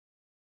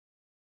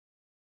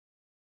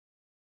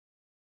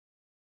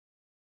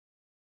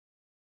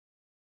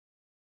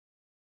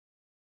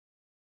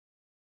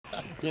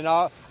You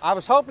know, I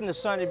was hoping the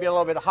sun would be a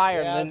little bit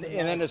higher, and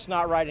then it's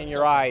not right in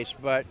your eyes,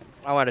 but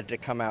I wanted it to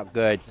come out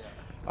good.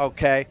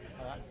 Okay.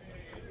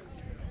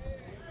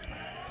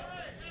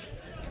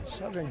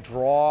 Southern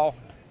Drawl.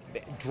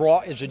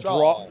 Drawl is a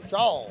drawl.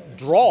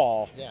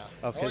 Drawl. Yeah.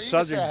 Okay,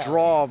 Southern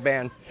Drawl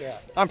band. Yeah.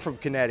 I'm from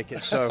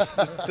Connecticut, so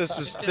this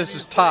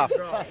is tough.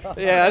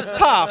 Yeah, it's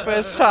tough.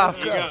 It's tough.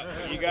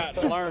 You got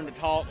to learn to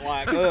talk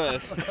like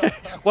us.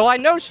 Well, I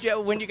noticed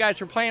when you guys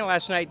were playing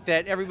last night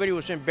that everybody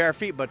was in bare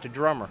feet, but the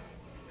drummer.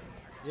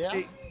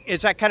 Yeah.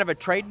 Is that kind of a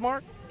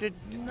trademark that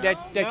you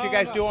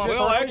guys do on?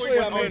 Well, actually,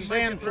 I mean, on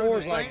sand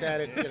floors like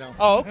that, you know.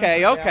 Oh,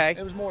 okay, okay.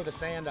 Yeah, it was more the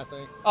sand, I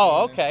think.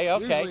 Oh, okay,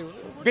 okay. Usually,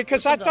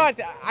 because I thought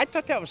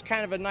that was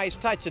kind of a nice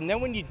touch, and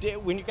then when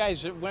you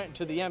guys went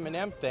to the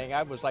M&M thing,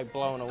 I was like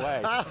blown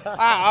away.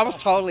 I was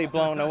totally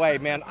blown away,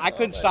 man. I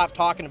couldn't stop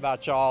talking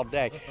about you all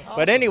day.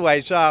 But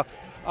anyways, I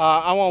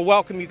want to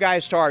welcome you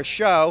guys to our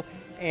show,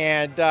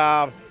 and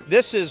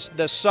this is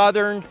the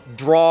Southern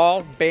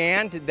Drawl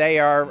Band. They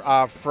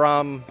are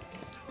from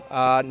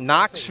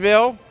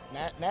Knoxville.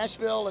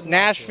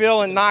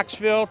 Nashville and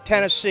Knoxville,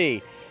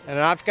 Tennessee. And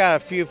I've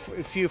got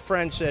a few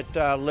friends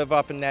that live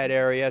up in that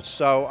area.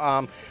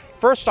 So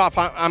first off,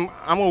 I'm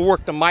going to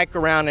work the mic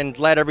around and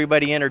let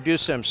everybody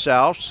introduce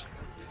themselves.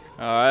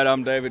 All right,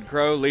 I'm David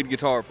Crow, lead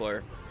guitar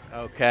player.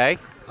 Okay.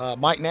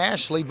 Mike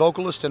Nash, lead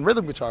vocalist and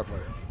rhythm guitar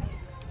player.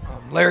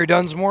 Larry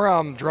Dunsmore,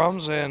 I'm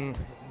drums and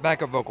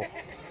backup vocal.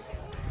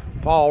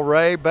 Paul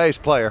Ray, bass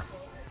player.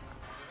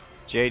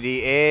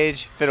 JD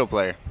Edge, fiddle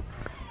player.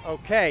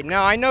 Okay.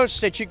 Now I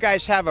noticed that you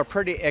guys have a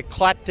pretty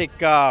eclectic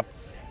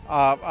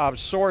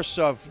source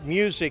of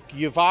music.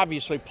 You've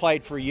obviously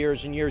played for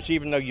years and years,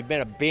 even though you've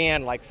been a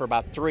band like for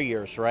about 3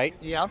 years, right?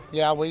 Yeah.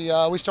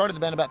 We started the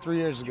band about 3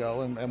 years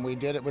ago, and we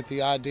did it with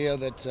the idea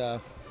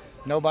that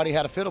nobody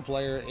had a fiddle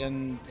player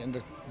in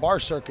the bar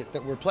circuit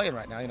that we're playing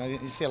right now. You know,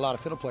 you see a lot of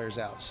fiddle players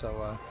out,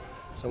 so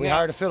we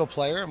hired a fiddle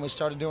player, and we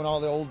started doing all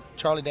the old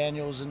Charlie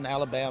Daniels and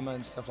Alabama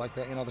and stuff like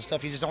that. You know, the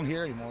stuff you just don't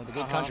hear anymore, the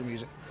good country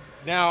music.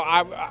 Now,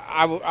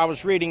 I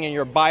was reading in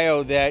your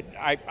bio that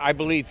I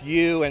believe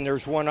you and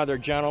there's one other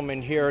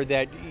gentleman here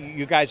that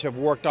you guys have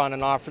worked on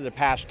and off for the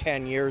past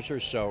 10 years or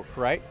so,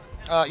 right?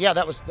 Yeah,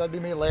 that'd be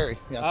me and Larry.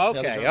 Yeah,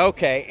 okay,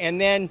 okay. And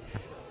then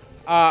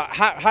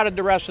how did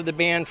the rest of the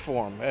band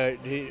form?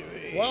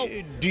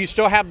 Do you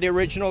still have the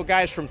original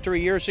guys from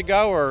 3 years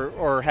ago,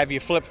 or have you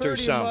flipped through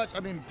some? Much. I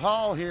mean,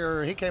 Paul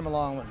here, he came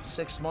along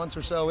 6 months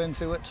or so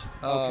into it.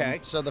 Okay.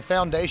 So the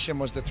foundation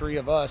was the three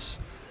of us.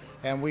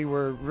 And we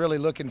were really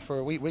looking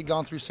for, we'd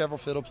gone through several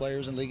fiddle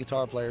players and lead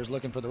guitar players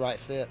looking for the right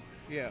fit.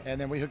 Yeah. And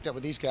then we hooked up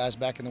with these guys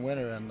back in the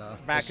winter. And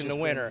back in the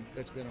winter.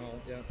 It's been all,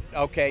 yeah.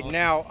 Okay, awesome.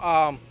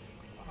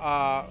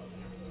 Now,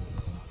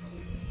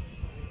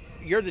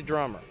 you're the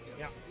drummer.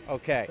 Yeah.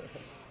 Okay.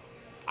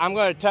 I'm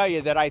going to tell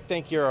you that I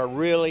think you're a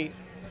really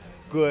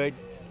good,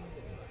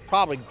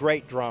 probably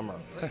great drummer.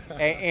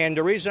 And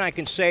the reason I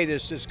can say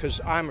this is because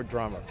I'm a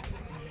drummer.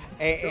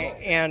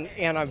 And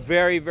I'm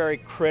very, very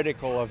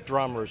critical of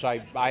drummers.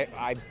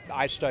 I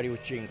study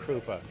with Gene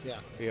Krupa,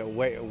 you know,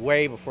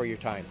 way before your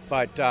time.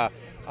 But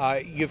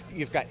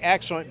you've got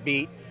excellent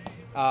beat.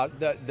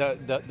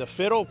 The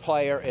fiddle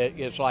player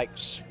is like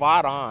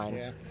spot on.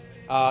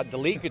 Yeah. The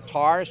lead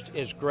guitarist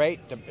is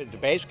great. The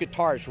bass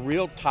guitar is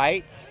real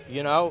tight.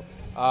 You know,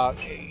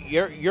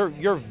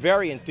 you're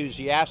very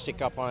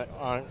enthusiastic up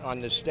on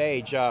the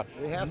stage.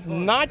 We have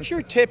fun. Not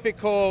your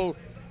typical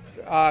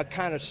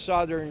kind of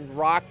southern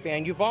rock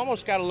band. You've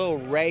almost got a little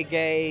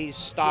reggae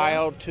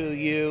style to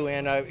you,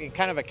 and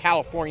kind of a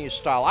California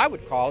style, I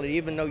would call it,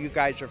 even though you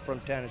guys are from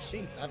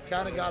Tennessee. I've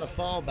kind of got a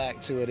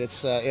fallback to it.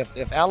 It's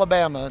if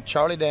Alabama,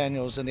 Charlie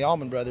Daniels, and the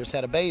Allman Brothers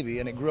had a baby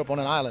and it grew up on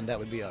an island, that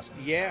would be us.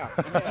 Yeah.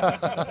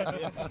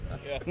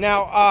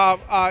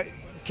 Now,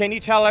 can you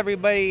tell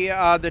everybody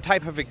the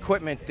type of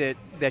equipment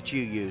that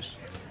you use?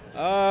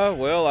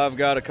 Well, I've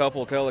got a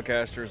couple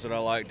Telecasters that I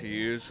like to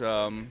use.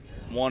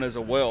 One is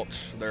a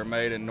Welch. They're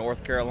made in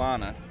North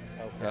Carolina.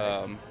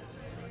 Okay.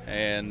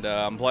 And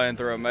I'm playing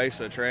through a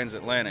Mesa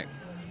Transatlantic.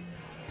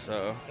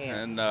 So,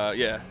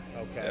 yeah.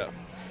 Okay.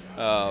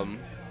 Yeah.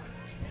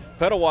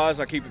 Pedal-wise,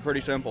 I keep it pretty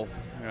simple.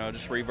 You know,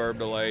 just reverb,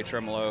 delay,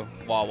 tremolo,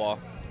 wah-wah.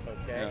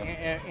 Okay.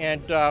 Yeah.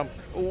 And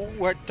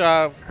what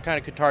kind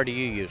of guitar do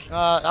you use?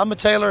 I'm a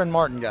Taylor and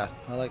Martin guy.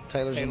 I like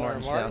Taylors and Taylor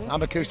Martins. and Martin? Yeah,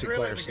 I'm acoustic He's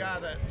really player. the So. guy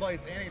that plays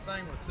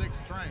anything with 6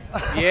 strings.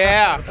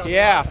 Yeah, A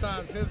yeah. lot of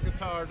times his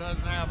guitar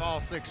doesn't have all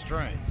 6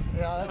 strings.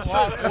 Yeah, that's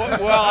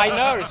Well, I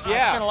noticed, I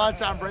spend a yeah. lot of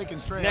time breaking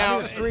strings. Now- I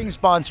need a string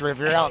sponsor if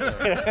you're out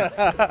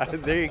there.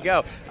 There you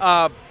go.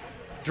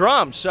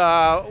 Drums.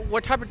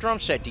 What type of drum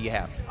set do you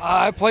have?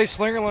 I play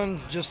Slingerland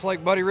just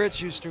like Buddy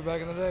Rich used to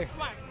back in the day.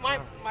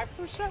 My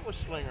first set was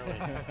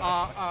Slingerland.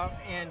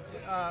 And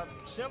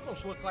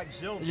cymbals look like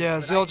Zildjian. Yeah,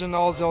 but Zildjian,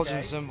 all Zildjian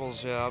okay.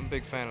 cymbals. Yeah, I'm a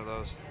big fan of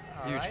those.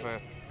 All Huge right.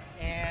 fan.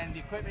 And the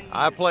equipment you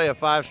I use? play a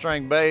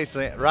 5-string bass.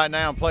 Right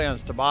now I'm playing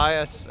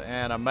Tobias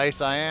and a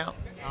Mesa amp.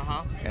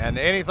 Uh-huh. And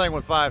anything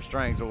with 5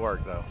 strings will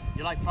work though.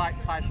 You like five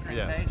string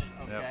Yes. bass?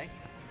 Yep. Okay.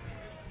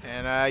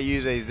 And I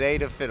use a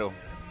Zeta fiddle.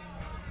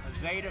 A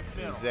Zeta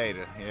fiddle.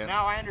 Zeta, yeah.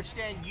 Now I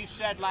understand you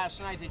said last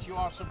night that you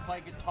also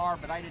play guitar,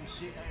 but I didn't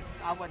see.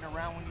 I wasn't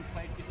around when you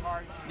played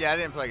guitar. Yeah, I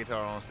didn't play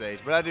guitar on stage,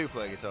 but I do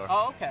play guitar.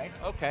 Oh, okay,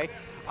 okay.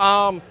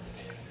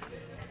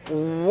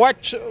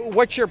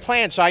 What's your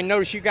plans? I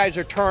notice you guys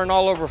are touring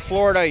all over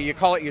Florida. You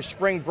call it your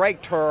spring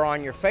break tour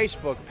on your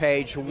Facebook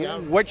page. Yeah.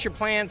 What's your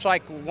plans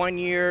like 1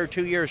 year,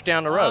 2 years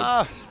down the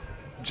road?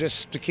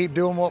 Just to keep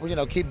doing what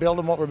keep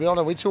building what we're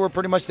building. We tour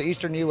pretty much the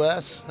eastern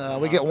U.S.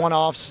 We get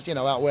one-offs,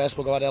 out west.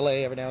 We'll go out to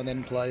L.A. every now and then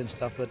and play and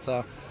stuff. But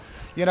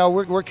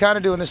we're kind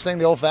of doing this thing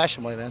the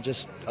old-fashioned way, man.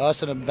 Just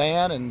us in a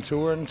van and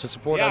touring to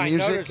support our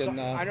music.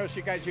 I noticed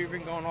you guys have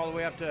been going all the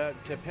way up to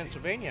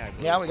Pennsylvania, I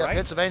believe, yeah, we got right?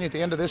 Pennsylvania at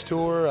the end of this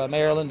tour,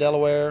 Maryland,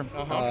 Delaware.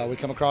 We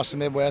come across the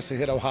Midwest. We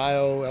hit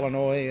Ohio,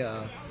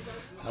 Illinois.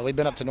 We've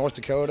been up to North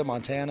Dakota,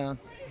 Montana.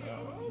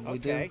 We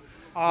just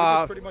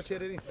pretty much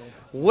hit anything.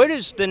 What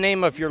is the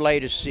name of your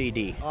latest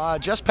CD?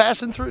 Just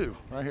Passing Through,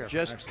 right here.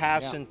 Just actually.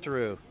 Passing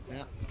Through.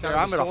 Yeah. Here,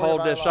 I'm going to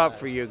hold this up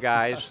for you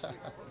guys.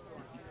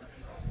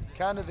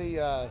 Kind of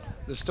the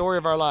story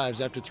of our lives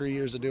after 3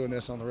 years of doing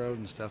this on the road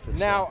and stuff. It's,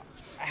 now,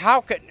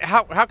 how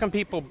can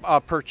people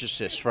purchase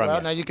this from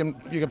you? Now you can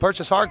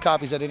purchase hard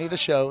copies at any of the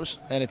shows,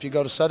 and if you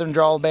go to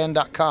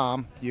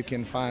southerndrawlband.com, you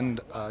can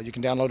find you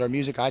can download our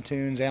music,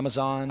 iTunes,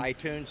 Amazon.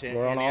 iTunes and,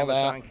 we're on and all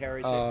Amazon that.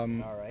 carries it. All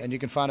right. And you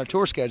can find our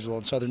tour schedule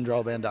on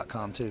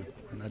southerndrawlband.com too,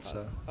 and that's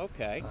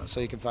okay. So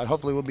you can find.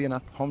 Hopefully, we'll be in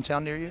a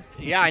hometown near you.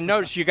 Yeah, I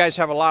noticed you guys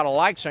have a lot of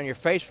likes on your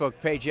Facebook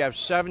page. You have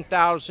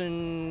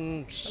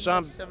 7,000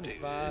 some.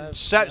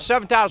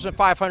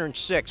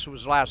 7,506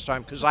 was last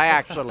time because I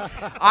actually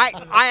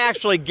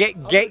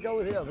Go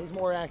with him. He's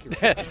more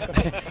accurate.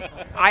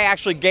 I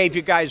actually gave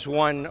you guys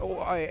one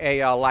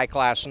a like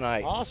last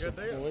night. Awesome.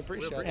 Well, we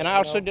appreciate it. And I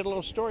also did a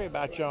little story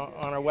about you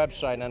on our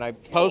website, and I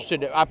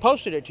posted it. I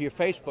posted it to your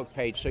Facebook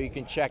page so you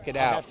can check it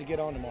out. I have to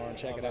get on tomorrow and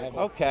check it out.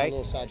 Okay. A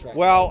little sidetrack.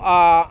 Well,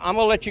 I'm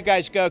gonna let you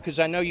guys go because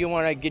I know you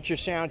want to get your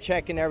sound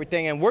check and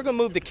everything, and we're gonna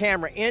move the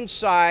camera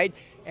inside,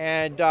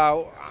 and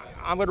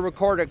I'm gonna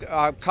record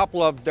a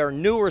couple of their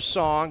newer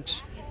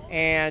songs.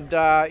 And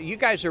you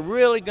guys are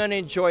really going to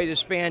enjoy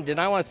this band, and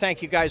I want to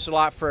thank you guys a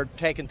lot for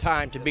taking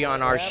time to be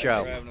on our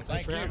show.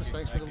 Thanks for having us.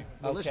 Thanks for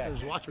the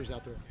listeners, watchers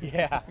out there.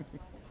 Yeah.